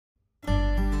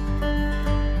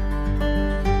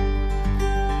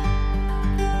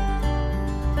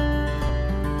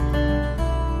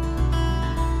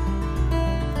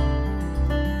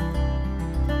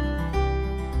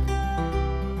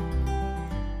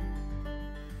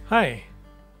Hi,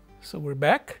 so we're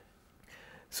back.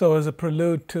 So as a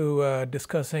prelude to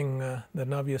discussing the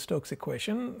Navier-Stokes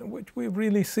equation, which we've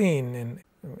really seen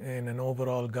in an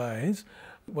overall guise,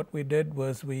 what we did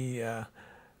was we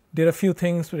did a few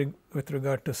things with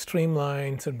regard to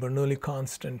streamlines and Bernoulli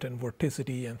constant and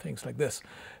vorticity and things like this.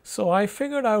 So I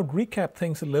figured I would recap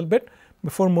things a little bit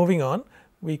before moving on.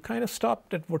 We kind of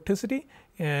stopped at vorticity,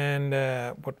 and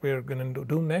what we're going to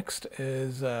do next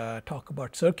is talk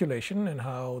about circulation and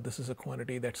how this is a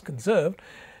quantity that's conserved.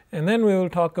 And then we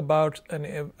will talk about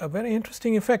a very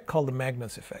interesting effect called the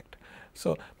Magnus effect.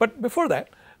 So, but before that,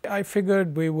 I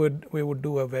figured we would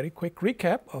do a very quick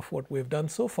recap of what we've done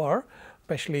so far,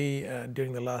 especially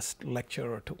during the last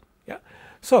lecture or two. Yeah.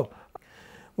 So,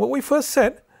 what we first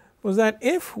said was that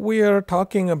if we are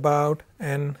talking about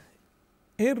an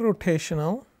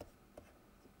irrotational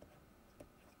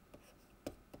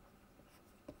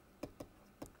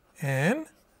and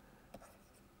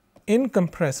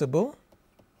incompressible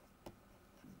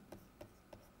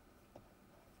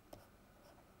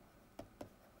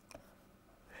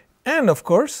and of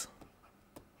course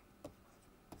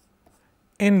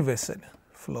inviscid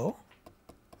flow,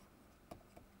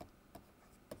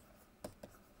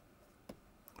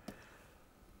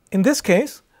 in this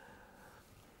case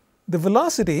the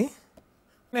velocity,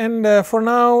 and for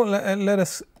now let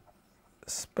us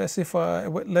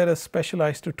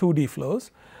specialize to 2D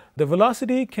flows. The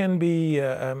velocity can be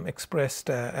expressed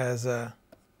as the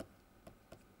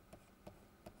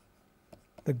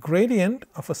gradient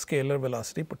of a scalar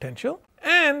velocity potential,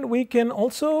 and we can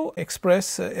also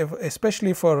express,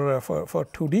 especially for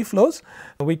 2D flows,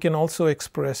 we can also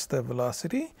express the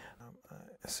velocity.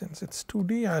 Since it's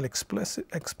 2D, I'll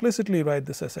explicitly write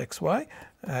this as xy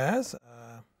as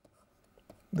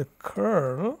the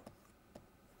curl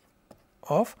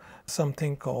of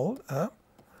something called a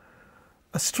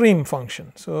stream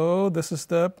function. So this is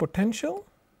the potential,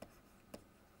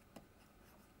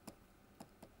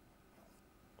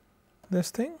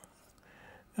 this thing,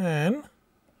 and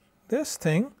this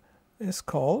thing is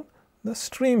called the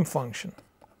stream function.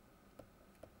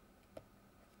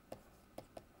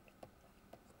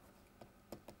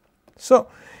 So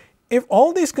if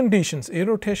all these conditions,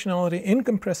 irrotationality,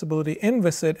 incompressibility,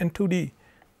 inviscid, and 2D,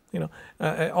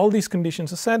 all these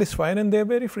conditions are satisfied, and they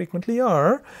very frequently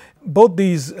are, both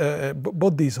these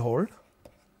hold,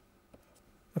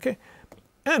 okay,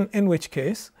 and in which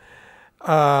case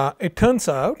it turns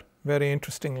out very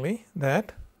interestingly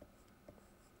that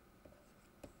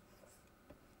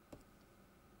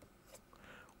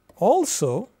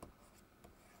also,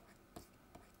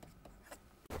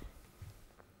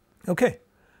 okay,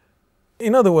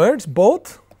 in other words,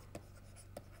 both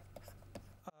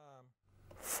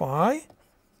phi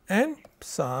and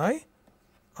psi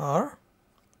are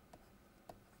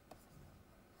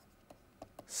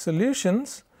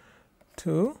solutions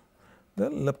to the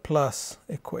Laplace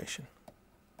equation.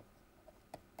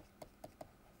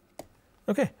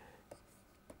 Okay,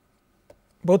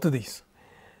 both of these.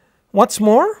 What's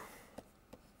more,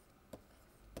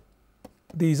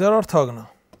 these are orthogonal.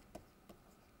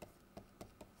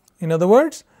 In other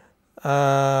words,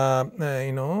 the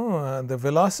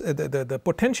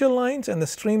potential lines and the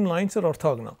stream lines are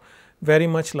orthogonal, very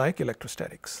much like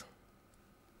electrostatics.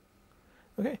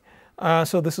 Okay,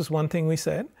 so this is one thing we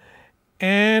said,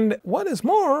 and what is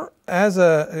more, as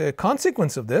a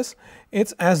consequence of this,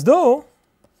 it's as though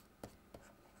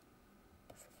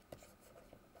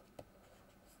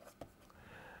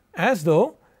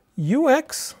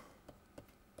ux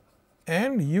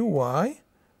and uy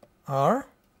are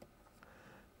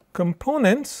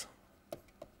components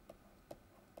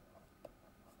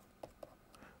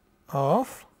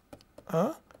of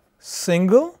a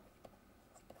single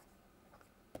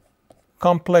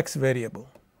complex variable.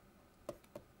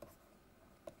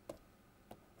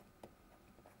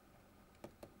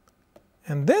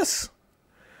 And this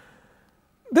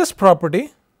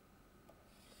property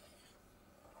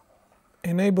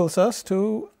enables us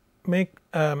to make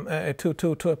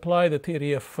to apply the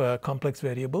theory of complex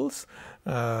variables.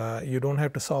 You don't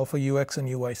have to solve for ux and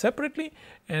uy separately,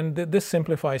 and this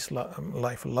simplifies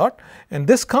life a lot. And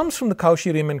this comes from the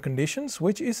Cauchy-Riemann conditions,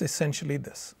 which is essentially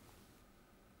this.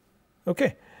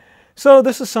 Okay, so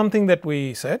this is something that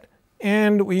we said,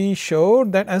 and we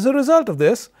showed that as a result of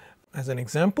this, as an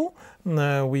example,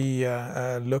 we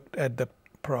looked at the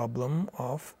problem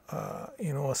of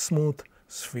a smooth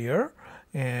sphere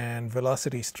and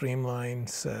velocity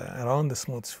streamlines around the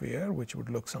smooth sphere, which would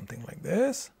look something like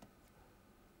this.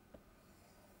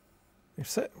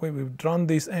 We've drawn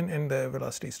these and the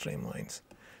velocity streamlines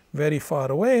very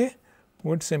far away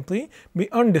would simply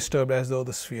be undisturbed, as though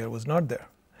the sphere was not there.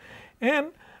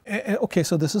 And okay,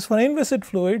 so this is for inviscid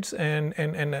fluids, and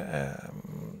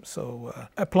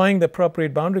applying the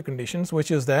appropriate boundary conditions,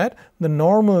 which is that the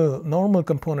normal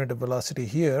component of velocity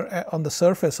here on the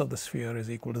surface of the sphere is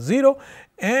equal to 0,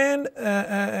 and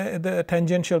the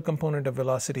tangential component of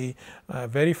velocity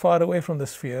very far away from the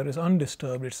sphere is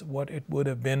undisturbed. It's what it would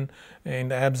have been in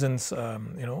the absence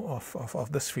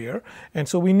of the sphere. And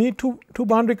so we need two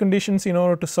boundary conditions in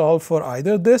order to solve for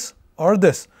either this or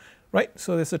this. Right,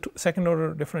 so there's a second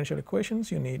order differential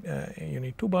equations. You need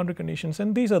two boundary conditions,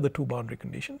 and these are the two boundary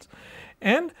conditions.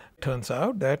 And it turns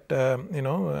out that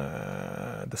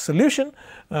the solution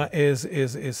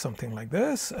is something like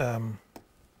this.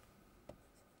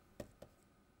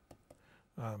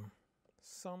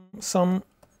 Some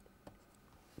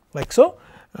like so,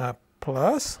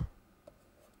 plus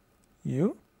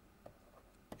u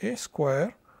a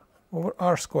square over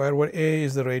r square, where a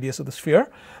is the radius of the sphere,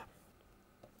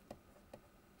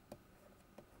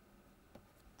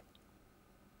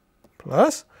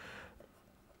 plus,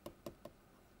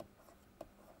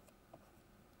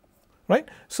 right.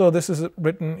 So this is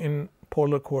written in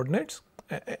polar coordinates,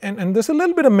 and there's a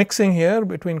little bit of mixing here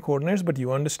between coordinates, but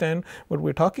you understand what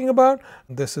we're talking about.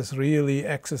 This is really,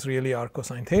 x is really r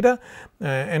cosine theta,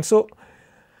 and so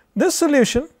this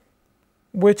solution,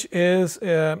 which is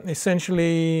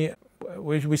essentially,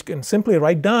 which we can simply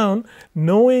write down,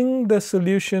 knowing the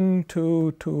solution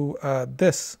to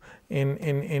this in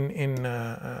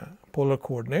polar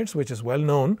coordinates, which is well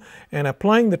known, and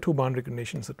applying the two boundary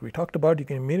conditions that we talked about, you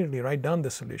can immediately write down the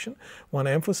solution. Want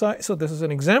to emphasize, so this is an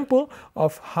example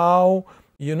of how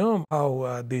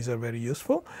these are very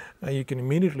useful. You can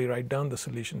immediately write down the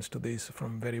solutions to these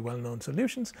from very well known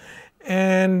solutions.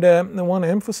 And I want to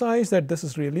emphasize that this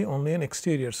is really only an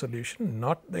exterior solution,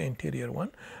 not the interior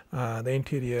one. The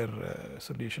interior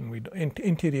solution,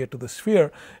 interior to the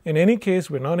sphere, in any case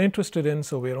we're not interested in,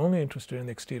 so we're only interested in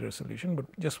the exterior solution, but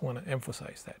just want to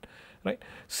emphasize that, right.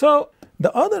 So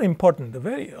the other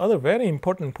very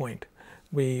important point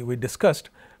we discussed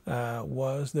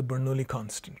was the Bernoulli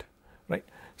constant. Right.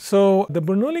 So the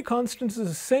Bernoulli constant is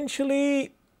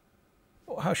essentially,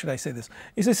 how should I say this?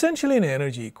 It's essentially an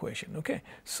energy equation. Okay.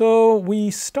 So we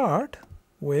start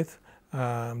with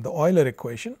the Euler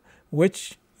equation,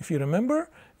 which, if you remember,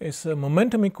 is a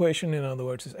momentum equation. In other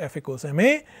words, is F equals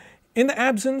ma in the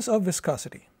absence of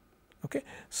viscosity. Okay.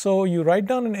 So you write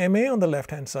down an ma on the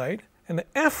left hand side, and the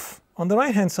F on the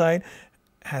right hand side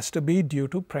has to be due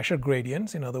to pressure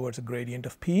gradients, in other words a gradient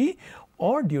of P,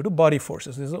 or due to body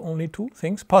forces. These are only two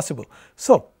things possible.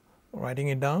 So writing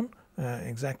it down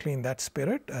exactly in that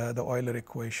spirit, the Euler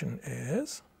equation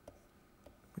is,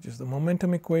 which is the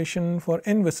momentum equation for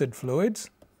inviscid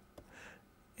fluids,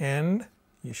 and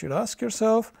you should ask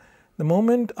yourself, the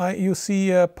moment you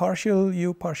see partial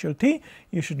u partial t,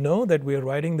 you should know that we are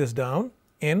writing this down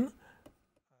in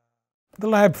the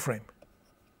lab frame,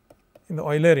 in the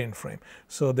Eulerian frame.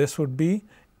 So this would be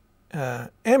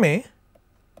ma,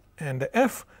 and the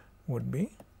F would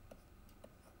be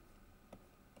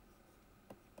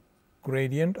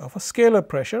gradient of a scalar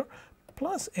pressure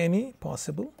plus any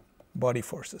possible body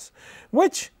forces,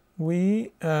 which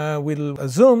we will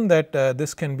assume that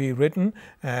this can be written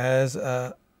as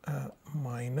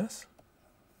minus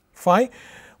phi.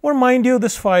 Well, mind you,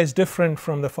 this phi is different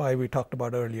from the phi we talked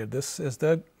about earlier. This is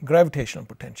the gravitational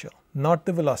potential, not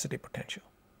the velocity potential.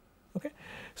 Okay.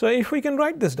 So if we can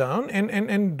write this down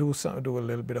and do a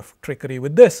little bit of trickery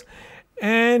with this,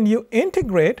 and you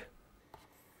integrate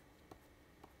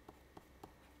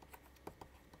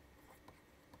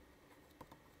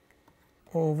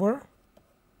over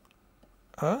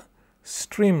a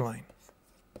streamline.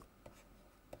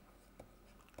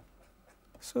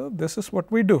 So this is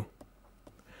what we do.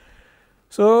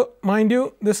 So mind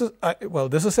you, this is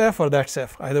this is F or that's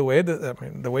F. Either way,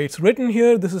 the way it's written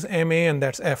here, this is ma and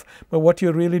that's F. But what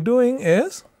you're really doing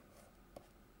is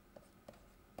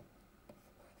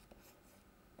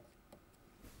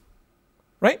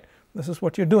right. This is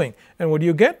what you're doing. And what do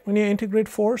you get when you integrate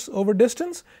force over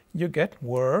distance? You get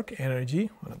work, energy,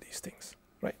 one of these things.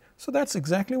 Right. So that's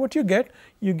exactly what you get.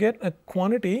 You get a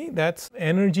quantity that's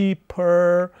energy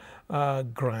per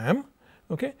gram.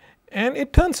 Okay. And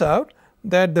it turns out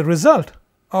that the result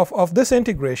of this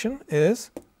integration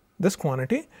is this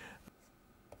quantity.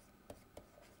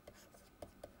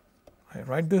 I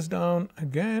write this down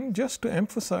again just to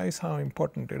emphasize how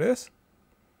important it is.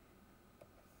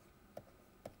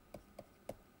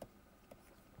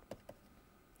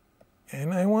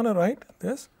 And I want to write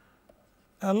this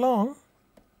along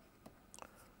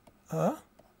a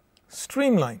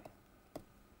streamline.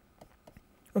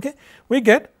 Okay, we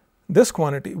get this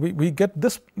quantity, we get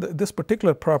this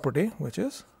particular property, which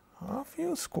is half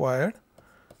u squared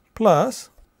plus,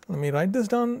 let me write this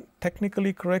down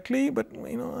technically correctly, but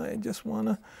I just want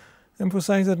to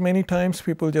emphasize that many times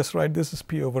people just write this as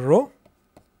p over rho.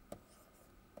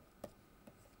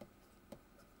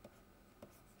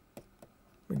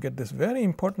 We get this very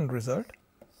important result,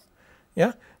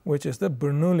 yeah, which is the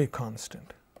Bernoulli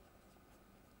constant.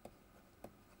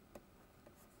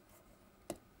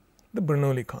 The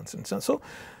Bernoulli constant. So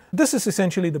this is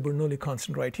essentially the Bernoulli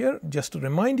constant right here. Just to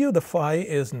remind you, the phi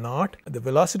is not the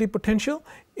velocity potential,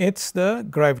 it's the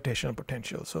gravitational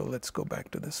potential. So let's go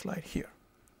back to this slide here,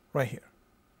 right here.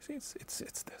 See,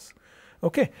 it's this.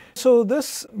 Okay, so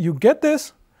this, you get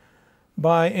this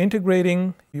by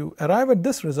integrating, you arrive at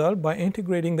this result by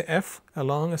integrating the f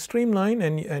along a streamline,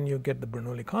 and you get the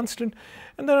Bernoulli constant.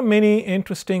 And there are many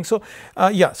interesting, so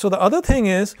yeah, so the other thing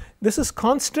is, this is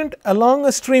constant along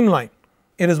a streamline.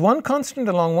 It is one constant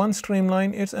along one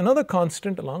streamline, it's another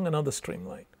constant along another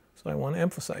streamline. So I want to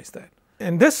emphasize that.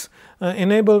 And this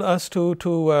enabled us to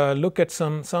look at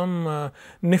some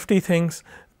nifty things,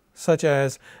 such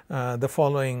as the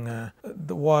following,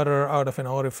 the water out of an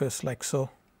orifice like so.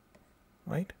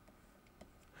 Right?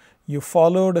 You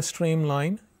followed a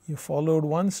streamline, you followed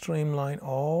one streamline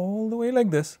all the way like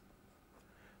this,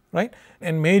 right?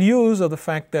 And made use of the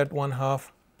fact that 1/2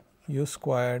 u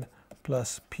squared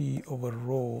plus p over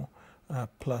rho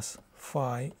plus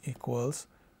phi equals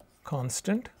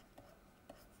constant,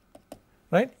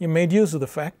 right? You made use of the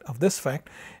fact of this fact,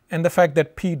 and the fact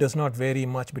that p does not vary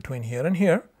much between here and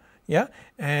here, yeah,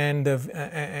 and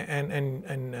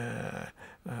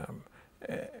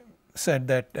said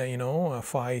that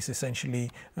phi is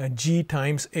essentially g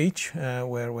times h,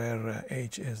 where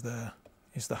h is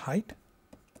the height,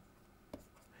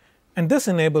 and this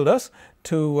enabled us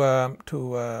to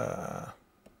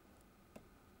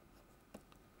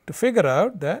figure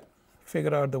out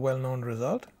the well-known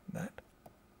result that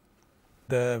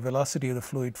the velocity of the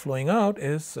fluid flowing out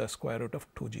is square root of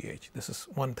 2gh. This is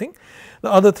one thing. The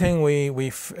other thing we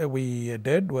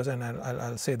did was, and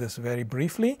I'll say this very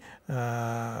briefly,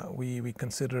 we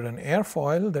considered an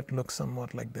airfoil that looks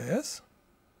somewhat like this.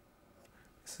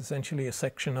 It's essentially a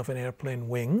section of an airplane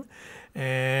wing,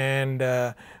 and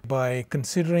by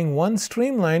considering one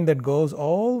streamline that goes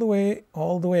all the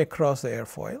way across the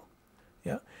airfoil,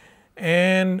 yeah,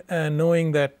 and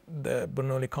knowing that the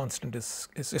Bernoulli constant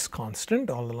is constant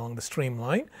all along the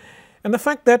streamline, and the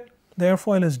fact that the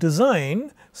airfoil is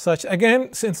designed such,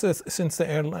 again, since the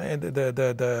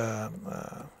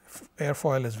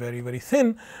airfoil is very, very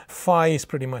thin, phi is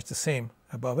pretty much the same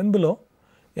above and below,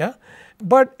 yeah.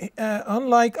 But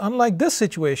unlike this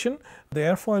situation, the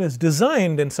airfoil is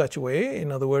designed in such a way,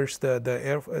 in other words, the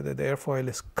airfoil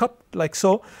is cupped like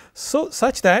so,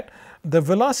 such that the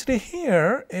velocity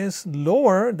here is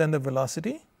lower than the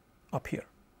velocity up here.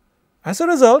 As a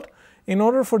result, in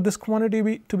order for this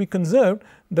quantity to be conserved,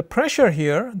 the pressure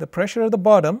here, the pressure at the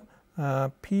bottom,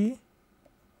 P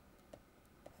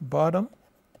bottom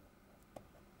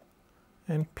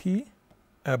and P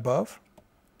above,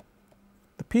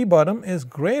 the P bottom is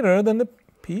greater than the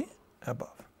P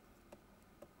above.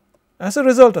 As a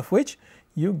result of which,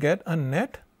 you get a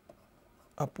net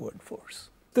upward force.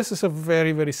 This is a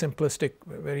very, very simplistic,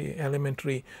 very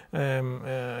elementary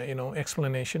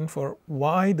explanation for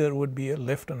why there would be a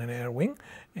lift on an air wing,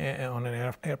 on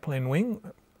an airplane wing,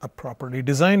 a properly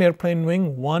designed airplane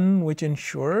wing, one which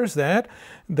ensures that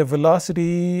the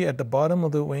velocity at the bottom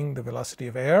of the wing, the velocity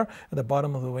of air at the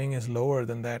bottom of the wing, is lower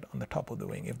than that on the top of the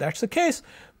wing. If that's the case,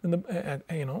 then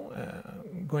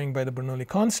going by the Bernoulli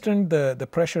constant, the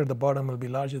pressure at the bottom will be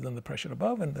larger than the pressure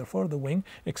above, and therefore the wing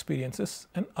experiences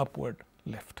an upward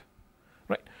lift,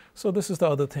 right? So this is the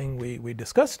other thing we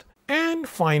discussed. And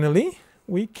finally,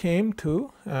 we came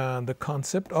to the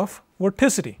concept of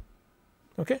vorticity,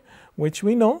 okay, which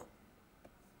we know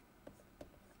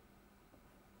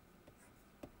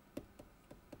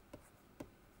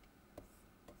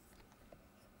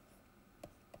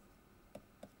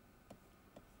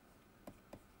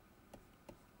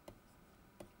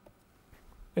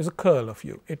is a curl of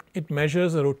u. It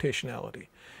measures the rotationality.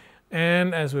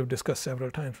 And as we've discussed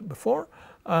several times before,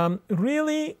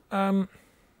 really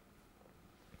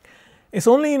it's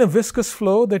only in a viscous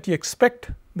flow that you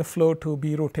expect the flow to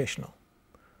be rotational.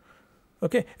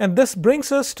 Okay, and this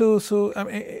brings us to,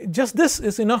 just this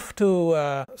is enough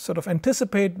to sort of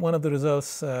anticipate one of the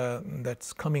results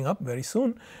that's coming up very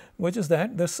soon, which is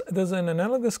that there's an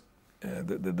analogous,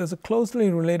 there's a closely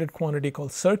related quantity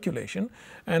called circulation,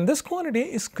 and this quantity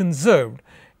is conserved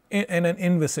in an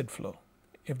inviscid flow.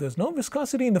 If there's no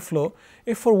viscosity in the flow,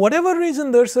 if for whatever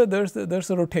reason there's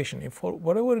a rotation, if for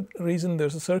whatever reason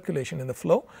there's a circulation in the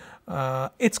flow,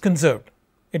 it's conserved.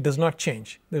 It does not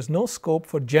change. There's no scope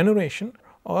for generation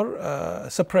or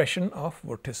suppression of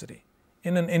vorticity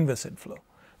in an inviscid flow.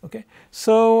 Okay,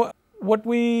 so what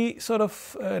we sort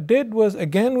of did was,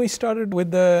 again, we started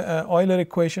with the Euler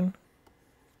equation.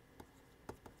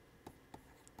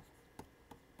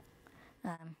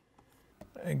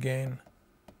 Again,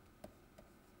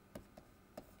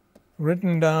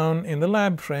 written down in the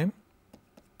lab frame.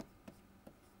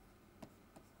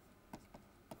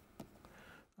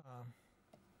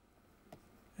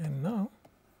 And now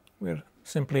we're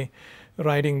simply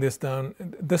writing this down.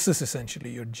 This is essentially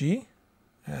your G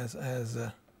as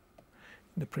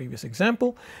the previous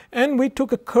example, and we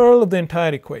took a curl of the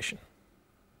entire equation.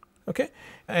 Okay,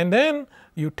 and then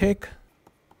you take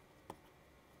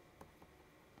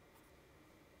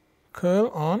curl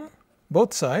on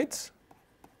both sides.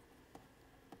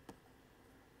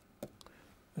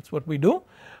 That's what we do.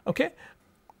 Okay,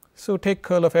 so take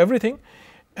curl of everything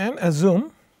and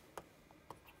assume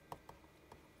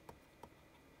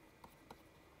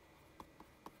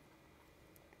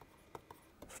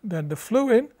that the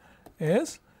fluid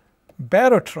is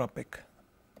barotropic.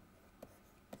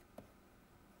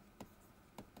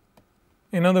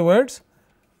 In other words,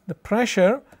 the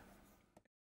pressure,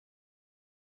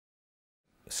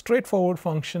 straightforward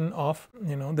function of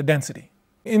the density.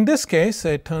 In this case,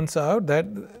 it turns out that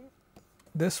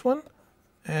this one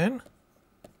and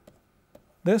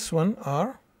this one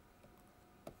are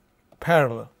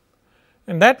parallel,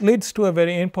 and that leads to a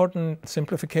very important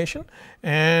simplification,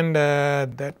 and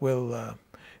that will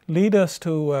lead us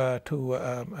to a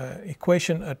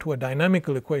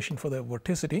dynamical equation for the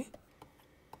vorticity.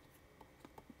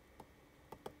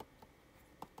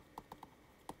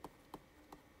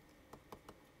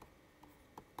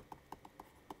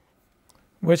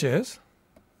 Which is,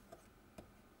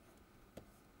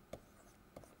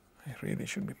 I really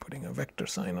should be putting a vector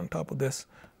sign on top of this,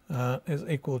 is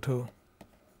equal to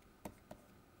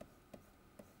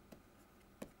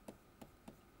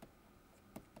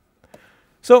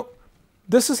so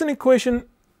this is an equation,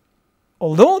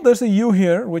 although there's a u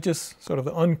here which is sort of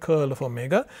the uncurl of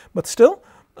omega, but still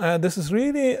this is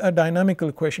really a dynamical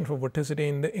equation for vorticity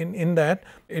in that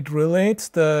it relates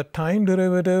the time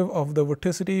derivative of the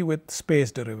vorticity with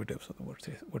space derivatives of the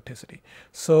vorticity.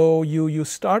 So you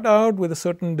start out with a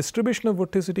certain distribution of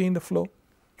vorticity in the flow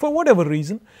for whatever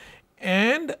reason,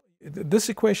 and this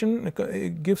equation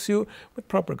gives you, with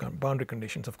proper boundary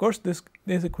conditions, of course, this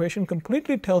equation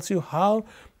completely tells you how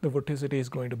the vorticity is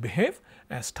going to behave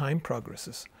as time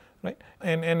progresses. Right,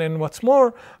 and what's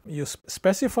more, you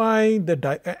specify the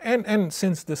and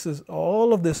since this is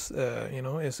all of this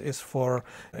is for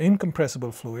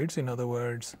incompressible fluids, in other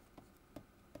words,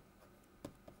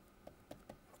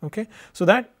 okay, so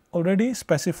that already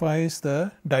specifies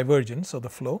the divergence of the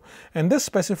flow, and this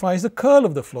specifies the curl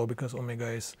of the flow because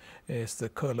omega is the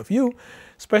curl of u.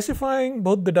 Specifying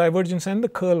both the divergence and the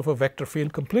curl of a vector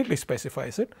field completely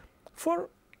specifies it for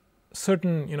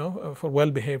certain, for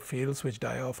well-behaved fields which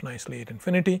die off nicely at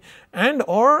infinity, and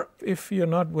or if you're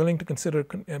not willing to consider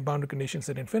boundary conditions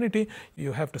at infinity,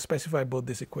 you have to specify both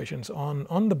these equations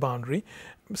on the boundary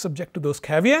subject to those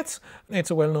caveats.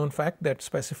 It's a well-known fact that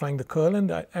specifying the curl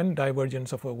and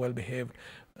divergence of a well-behaved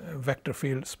vector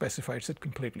field specifies it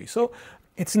completely. So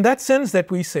it's in that sense that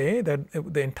we say that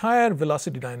the entire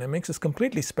velocity dynamics is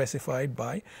completely specified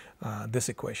by this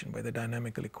equation, by the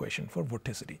dynamical equation for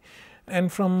vorticity.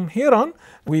 And from here on,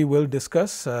 we will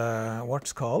discuss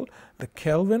what's called the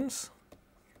Kelvin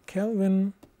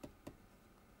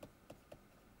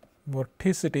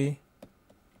vorticity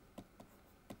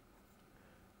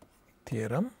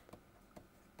theorem,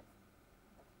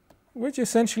 which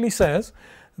essentially says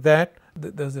that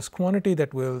there's this quantity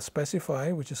that we'll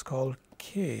specify, which is called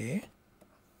K,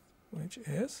 which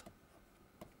is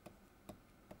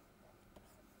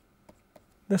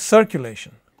the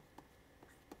circulation.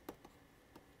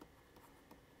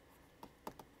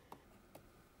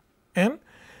 And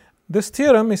this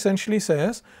theorem essentially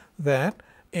says that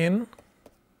in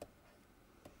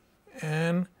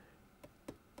an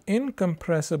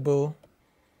incompressible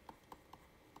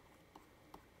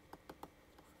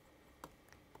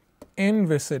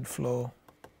inviscid flow,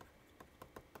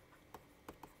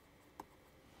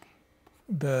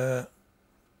 the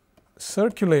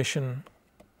circulation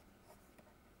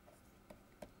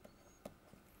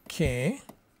K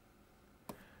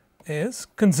is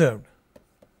conserved.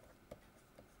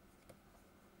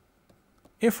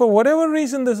 If for whatever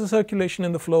reason there's a circulation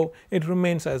in the flow, it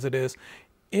remains as it is.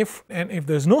 if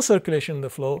there's no circulation in the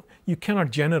flow, you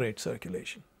cannot generate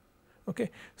circulation.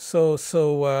 Okay, so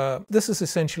this is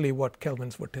essentially what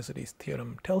Kelvin's vorticity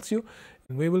theorem tells you,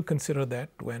 and we will consider that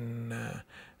when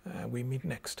we meet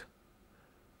next.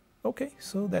 Okay,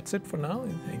 so that's it for now,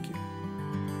 and thank you.